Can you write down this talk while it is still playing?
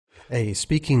Hey,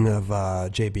 speaking of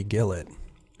JB Gillet.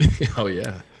 Oh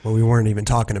yeah. Well, we weren't even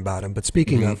talking about him, but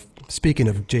speaking of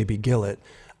JB Gillet,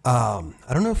 I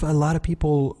don't know if a lot of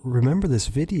people remember this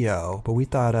video, but we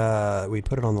thought we'd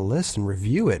put it on the list and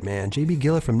review it, man. JB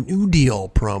Gillet from New Deal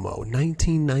promo,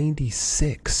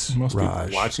 1996. Most Raj.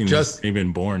 people watching this ain't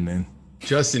been born then.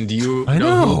 Justin, do you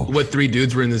know what three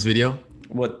dudes were in this video?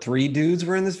 What, 3 dudes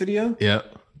were in this video? Yeah.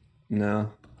 No.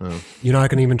 Oh. You're not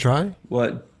going to even try?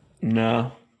 What?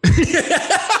 No.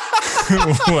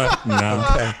 What? No.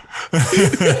 Okay.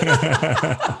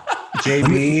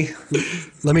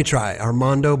 JB. Let me try.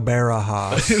 Armando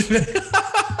Barajas,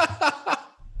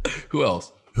 Who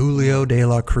else? Julio De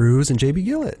La Cruz, and JB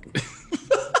Gillet.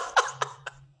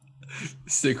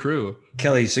 Sick crew.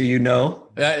 Kelly, so you know?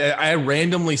 I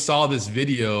randomly saw this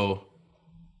video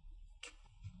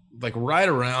like right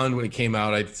around when it came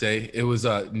out, I'd say. It was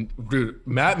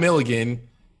Matt Milligan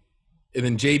and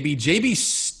then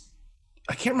JB.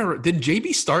 I can't remember. Did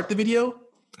JB start the video?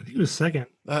 I think he was second.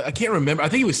 I can't remember. I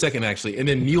think he was second, actually. And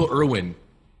then Neil Irwin.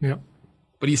 Yep.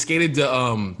 But he skated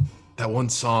to that one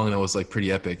song that was like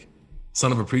pretty epic.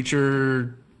 Son of a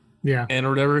Preacher. Yeah. And or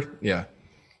whatever. Yeah.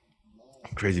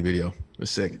 Crazy video. It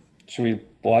was sick. Should we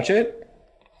watch it?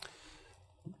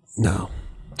 No.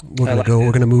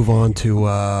 We're gonna move on to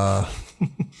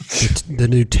the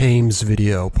new Thames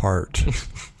video part.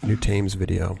 New Thames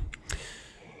video.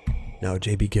 No,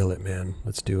 JB Gillet, man.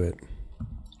 Let's do it.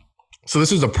 So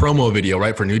this was a promo video,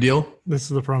 right, for New Deal? This is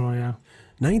the promo, yeah.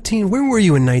 Where were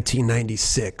you in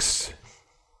 1996?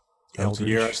 That was the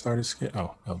year I started skating.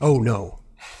 Oh, no.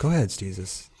 Go ahead,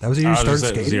 Steezus. That was the year you started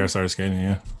skating? That was the year I started skating,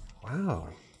 yeah. Wow.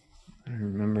 I don't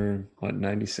remember what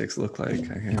 96 looked like. I can't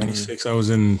remember. 96, I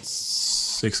was in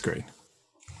 6th grade.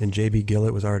 And JB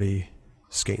Gillet was already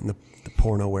skating the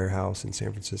porno warehouse in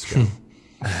San Francisco.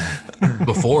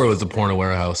 Before it was the porno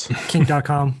warehouse.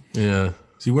 Kink.com. Yeah.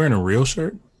 Is he wearing a real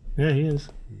shirt? Yeah, he is.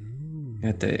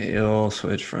 Got the ill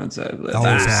switch front side.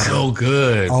 Always had So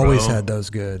good, Always bro. had those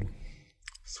good.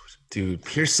 Dude,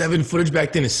 Pier 7 footage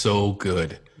back then is so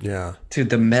good. Yeah. Dude,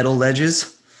 the metal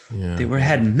ledges. Yeah. They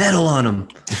had metal on them.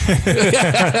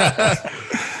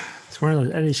 It's wearing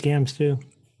those Eddie scams too.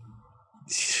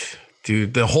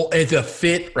 Dude, it's a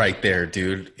fit right there,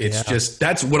 dude. It's just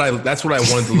that's what I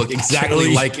wanted to look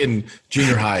exactly like in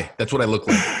junior high. That's what I look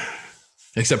like.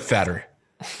 Except fatter.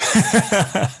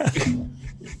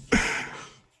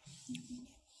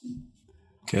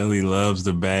 Kelly loves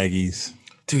the baggies.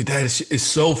 Dude, that is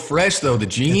so fresh though. The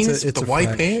jeans, It's the a white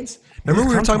fresh. pants. Remember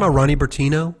we were talking about Ronnie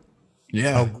Bertino?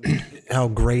 Yeah. How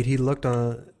great he looked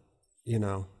on,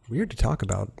 weird to talk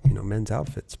about, men's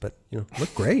outfits, but,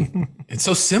 look great. It's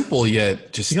so simple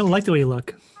yet just You don't like the way you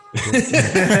look. see,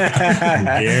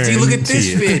 look at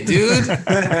this fit, dude.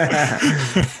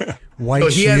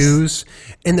 White shoes.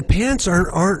 And the pants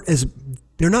aren't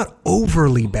they're not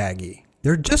overly baggy.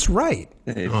 They're just right.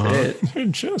 They fit. You're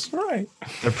just right.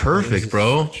 They're perfect,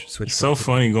 bro. It's so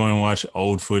funny going and watch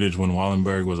old footage when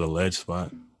Wallenberg was a ledge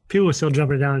spot. People were still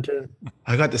jumping down too.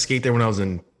 I got to skate there when I was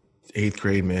in 8th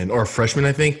grade, man, or a freshman,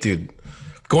 I think. Dude,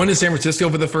 going to San Francisco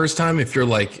for the first time, if you're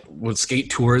like, with skate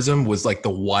tourism, was like the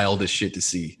wildest shit to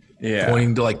see. Yeah.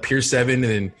 Going to like Pier 7 and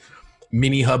then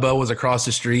Mini Hubba was across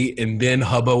the street and then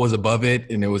Hubba was above it.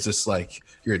 And it was just like,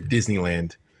 you're at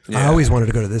Disneyland. I always wanted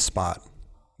to go to this spot.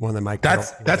 One that Mike.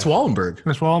 That's Wallenberg.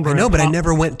 That's Wallenberg. I know, but I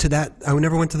never went to that. I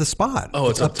never went to the spot.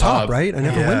 Oh, it's up up top. right? I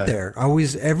never went there.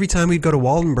 Every time we'd go to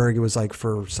Waldenberg, it was like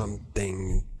for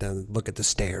something. Then look at the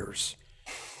stairs.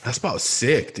 That spot was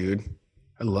sick, dude.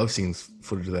 I love seeing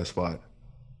footage of that spot.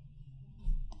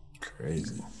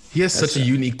 Crazy. He has such a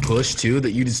unique push too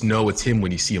that you just know it's him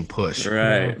when you see him push.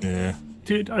 Right. Yeah.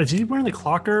 Dude, is he wearing the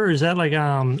clocker or is that like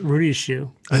Rudy's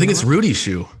shoe? I think it's Rudy's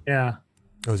shoe. Yeah.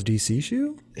 Oh, was DC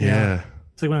shoe? Yeah.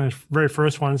 It's like one of the very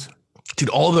first ones. Dude,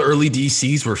 all the early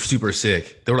DCs were super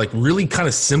sick. They were like really kind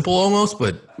of simple almost,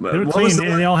 but They were clean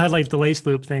and they all had like the lace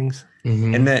loop things.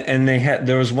 And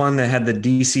there was one that had the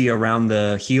DC around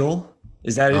the heel.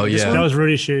 Is that Oh, it? yeah. That was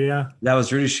Rudy's shoe, yeah. That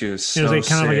was Rudy's shoes. So It was like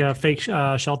kind sick. of like a fake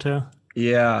shell toe.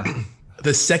 Yeah.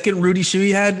 the second Rudy shoe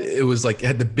he had, it was like it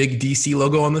had the big DC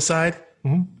logo on the side.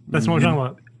 That's what we're talking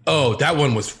about. Oh, that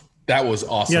was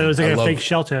awesome. Yeah, it was like I a love- fake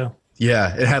shell toe.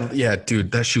 Yeah, it had. Yeah,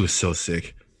 dude, that shoe was so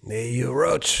sick. Hey, you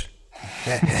roach.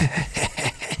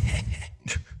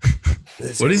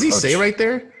 What does he say right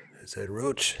there? I said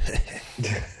roach.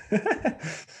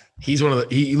 He's one of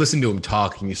the. You listen to him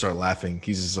talk and you start laughing.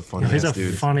 He's just a funny He's ass a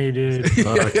dude. funny dude.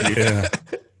 Fuck yeah.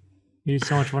 He's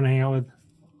so much fun to hang out with.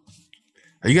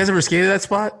 Are you guys ever skated that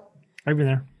spot? I've been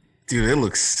there. Dude, it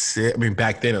looks sick. I mean,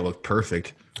 back then it looked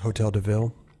perfect. Hotel de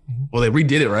Ville. Well, they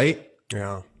redid it, right?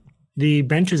 Yeah. The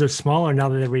benches are smaller now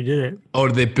that they redid it. Oh,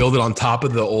 did they build it on top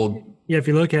of the old? Yeah, if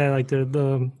you look at it, like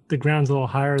the ground's a little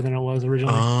higher than it was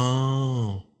originally.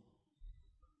 Oh.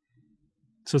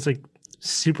 So it's like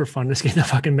super fun to skate the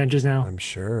fucking benches now. I'm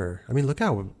sure. I mean, look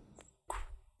how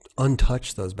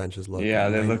untouched those benches look. Yeah,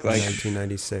 they look like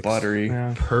 1996. buttery.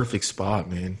 Yeah. Perfect spot,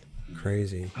 man.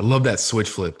 Crazy. I love that switch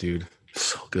flip, dude.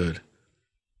 So good.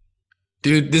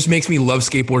 Dude, this makes me love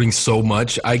skateboarding so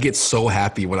much. I get so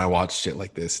happy when I watch shit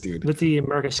like this, dude. With the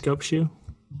America Scope shoe.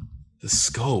 The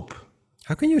scope.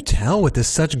 How can you tell with this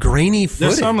such grainy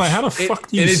footage? That's, I'm like, how the fuck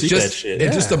do you see that shit?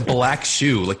 It's just a black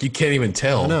shoe. Like, you can't even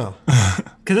tell. No.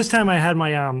 Because this time I had my,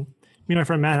 me and my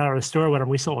friend Matt out of the store with him.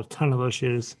 We sold a ton of those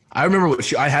shoes. I remember what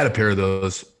shoe. I had a pair of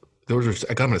those. Those are,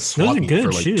 I got them at a swap meet good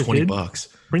for like shoes, 20 dude. bucks.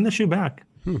 Bring the shoe back.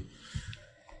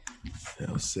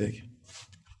 That was sick.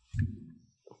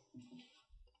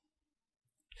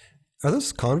 Are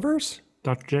those Converse?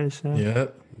 Dr. J's. Yeah.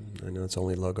 I know it's the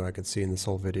only logo I could see in this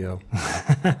whole video.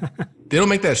 They don't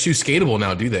make that shoe skatable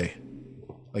now, do they?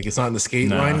 Like, it's not in the skate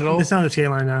line at all? It's not the skate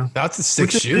line now. That's a sick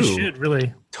Which is- shoe. They should,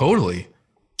 really. Totally.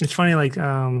 It's funny, like,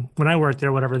 when I worked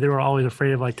there, whatever, they were always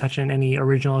afraid of, like, touching any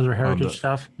originals or heritage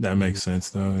stuff. That makes sense,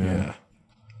 though. Yeah.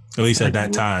 At least at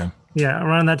that time. Yeah,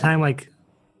 around that time, like,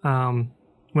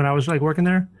 when I was, like, working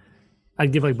there,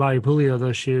 I'd give, like, Bobby Pulio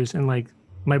those shoes, and, like,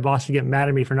 my boss would get mad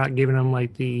at me for not giving him,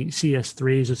 like, the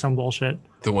CS3s or some bullshit.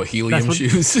 The what, helium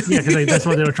shoes? Yeah, because like, that's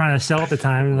what they were trying to sell at the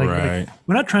time. And, like, Right.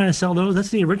 we're not trying to sell those. That's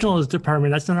the originals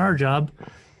department. That's not our job.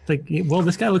 It's like, well,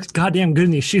 this guy looks goddamn good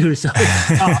in these shoes. So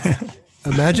stop.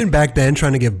 Imagine back then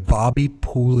trying to give Bobby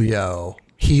Pulio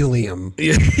helium.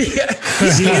 Yeah.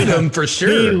 He's seen them for He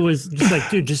sure. was just like,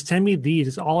 dude, just send me these.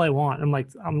 It's all I want. I'm like,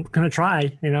 I'm going to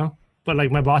try, But,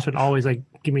 like, my boss would always, like,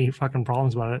 give me fucking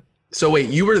problems about it. So wait,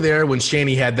 you were there when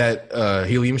Shanny had that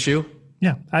helium shoe?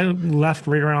 Yeah, I left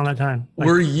right around that time. Like,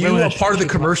 Were you right when a that part of the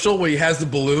shit came out. commercial where he has the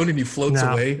balloon and he floats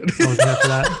No, away? I wasn't there for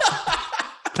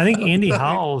that. I think Andy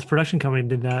Howell's production company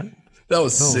did that. That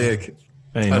was sick.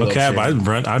 Hey, I no love cap.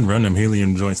 Shanny. I'd run them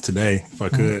helium joints today if I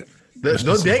could.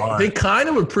 They kind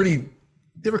of were pretty.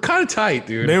 They were kind of tight,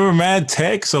 dude. They were mad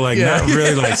tech, so like Yeah. not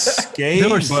really like skate. They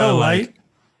were but so like, light.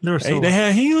 They were so Hey, they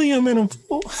had helium in them.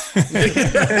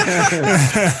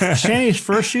 Shanny's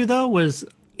first shoe, though, was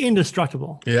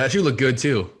indestructible. Yeah, that shoe looked good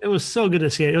too. It was so good to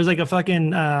skate. It was like a fucking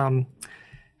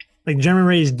like German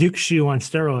raised Duke shoe on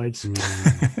steroids.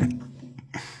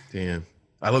 Damn,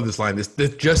 I love this line. This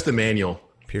just the manual.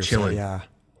 Pure Chilling. Yeah.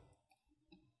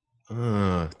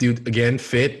 Dude, again,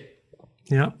 fit,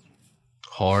 Yeah.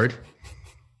 hard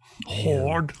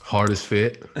as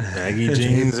fit. Baggy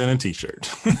jeans and a t-shirt.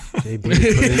 JB put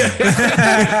in-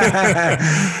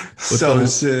 So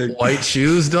sick. White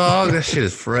shoes, dog. That shit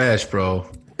is fresh, bro.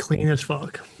 Clean as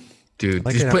fuck. Dude,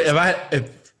 Like just it. put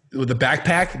if with a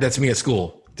backpack. That's me at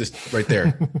school. Just right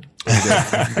there.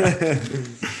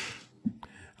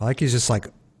 I like he's just like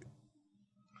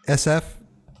SF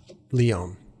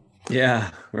Leon. Yeah,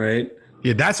 right.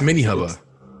 Yeah, that's mini hubba.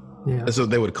 Yeah. That's what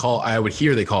they would call. I would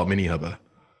hear they call it mini hubba.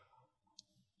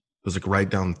 It was like right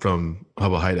down from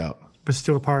Hubba Hideout. But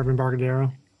still a part of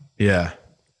Embarcadero. Yeah.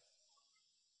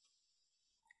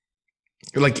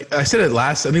 Like I said it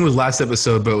I think it was last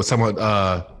episode, but it was talking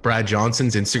about Brad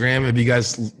Johnson's Instagram. Have you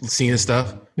guys seen his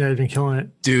stuff? Yeah, they've been killing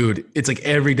it. Dude, it's like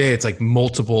every day, it's like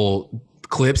multiple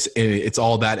clips and it's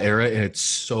all that era and it's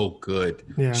so good.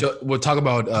 Yeah. We'll talk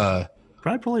about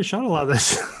Brad probably shot a lot of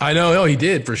this. I know, he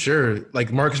did for sure.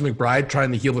 Like Marcus McBride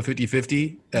trying to heel the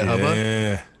 50-50 at Hubba.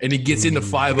 Yeah. And he gets into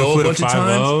 5-0 a Put a bunch of 5-0.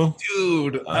 times.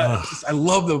 Dude, I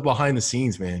love the behind the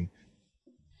scenes, man.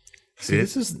 See,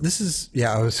 this is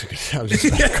yeah. I was just about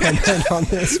to comment on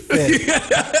this fit.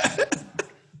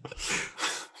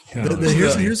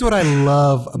 Here's what I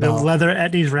love The about leather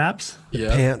Etnies wraps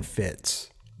Yeah. pant fits.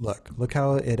 Look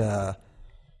how it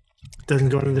doesn't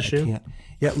go into the shoe.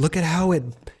 yeah. Look at how it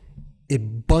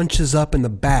bunches up in the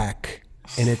back,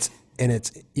 and it's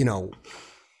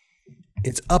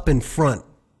it's up in front,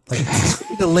 like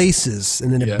the laces,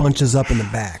 and then it Yeah. bunches up in the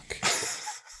back.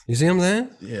 You see what I'm saying?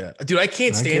 Yeah. Dude, I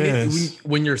can't stand it guess.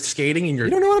 when you're skating and you're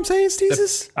You don't know what I'm saying,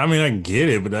 Steezus? I mean, I get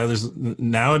it, but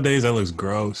nowadays that looks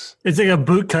gross. It's like a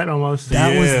boot cut almost.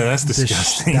 That's the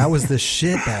disgusting. that was the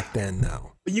shit back then,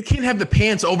 though. But you can't have the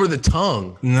pants over the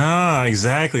tongue. Nah,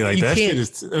 exactly. Like You that can't- shit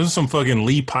is. It was some fucking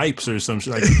Lee Pipes or some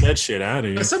shit. Like get that shit out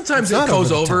of here. Sometimes It's it not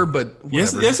goes over the over, tongue. but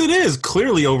Yes, whatever. yes, it is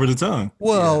clearly over the tongue.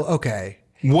 Well, okay.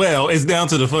 Well, it's down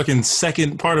to the fucking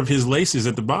second part of his laces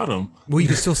at the bottom. Well, you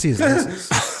can still see his laces.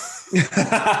 He's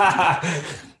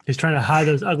trying to hide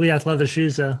those ugly ass leather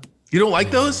shoes, though. You don't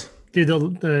like those?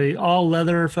 Dude, the all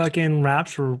leather fucking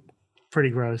wraps were pretty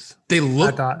gross. They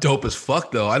look thought. dope as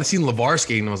fuck though. I'd seen LeVar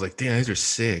skating and I was like, damn, these are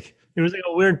sick. It was like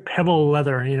a weird pebble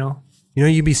leather, you know. You know,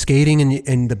 you'd be skating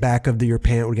and the back of your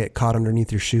pant would get caught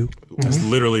underneath your shoe. That's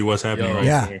literally what's happening right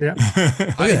Yeah. there.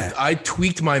 Yeah. I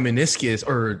tweaked my meniscus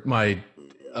or my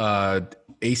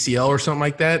ACL or something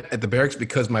like that at the barracks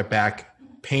because my back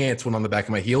pants went on the back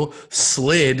of my heel,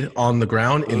 slid on the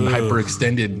ground, and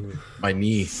hyperextended my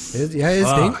knee. It's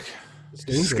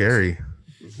dangerous. Scary.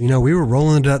 You know, we were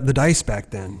rolling the dice back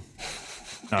then.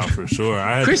 Oh, for sure.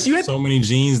 I had Chris, you had- so many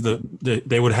jeans that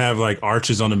they would have like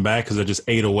arches on the back because I just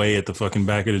ate away at the fucking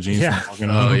back of the jeans. Yeah. from walking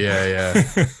Oh on.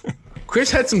 yeah.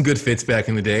 Chris had some good fits back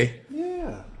in the day.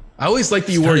 Yeah. I always liked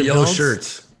that you wore Studded yellow belts?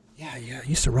 shirts. Yeah. I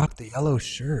used to rock the yellow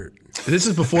shirt. This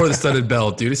is before the studded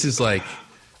belt, dude. This is like,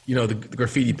 you know, the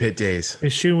graffiti pit days.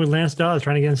 He's shooting with Lance Dawes,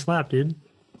 trying to get him slapped, dude.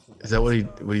 Is that what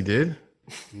he did?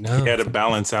 No. He had to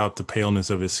balance out the paleness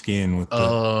of his skin with the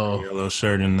yellow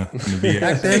shirt and the VX.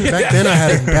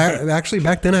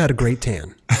 Back then I had a great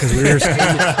tan because we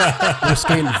were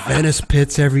skating Venice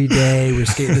pits every day. We were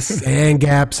skating the sand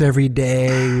gaps every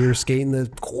day. We were skating the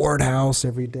courthouse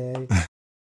every day.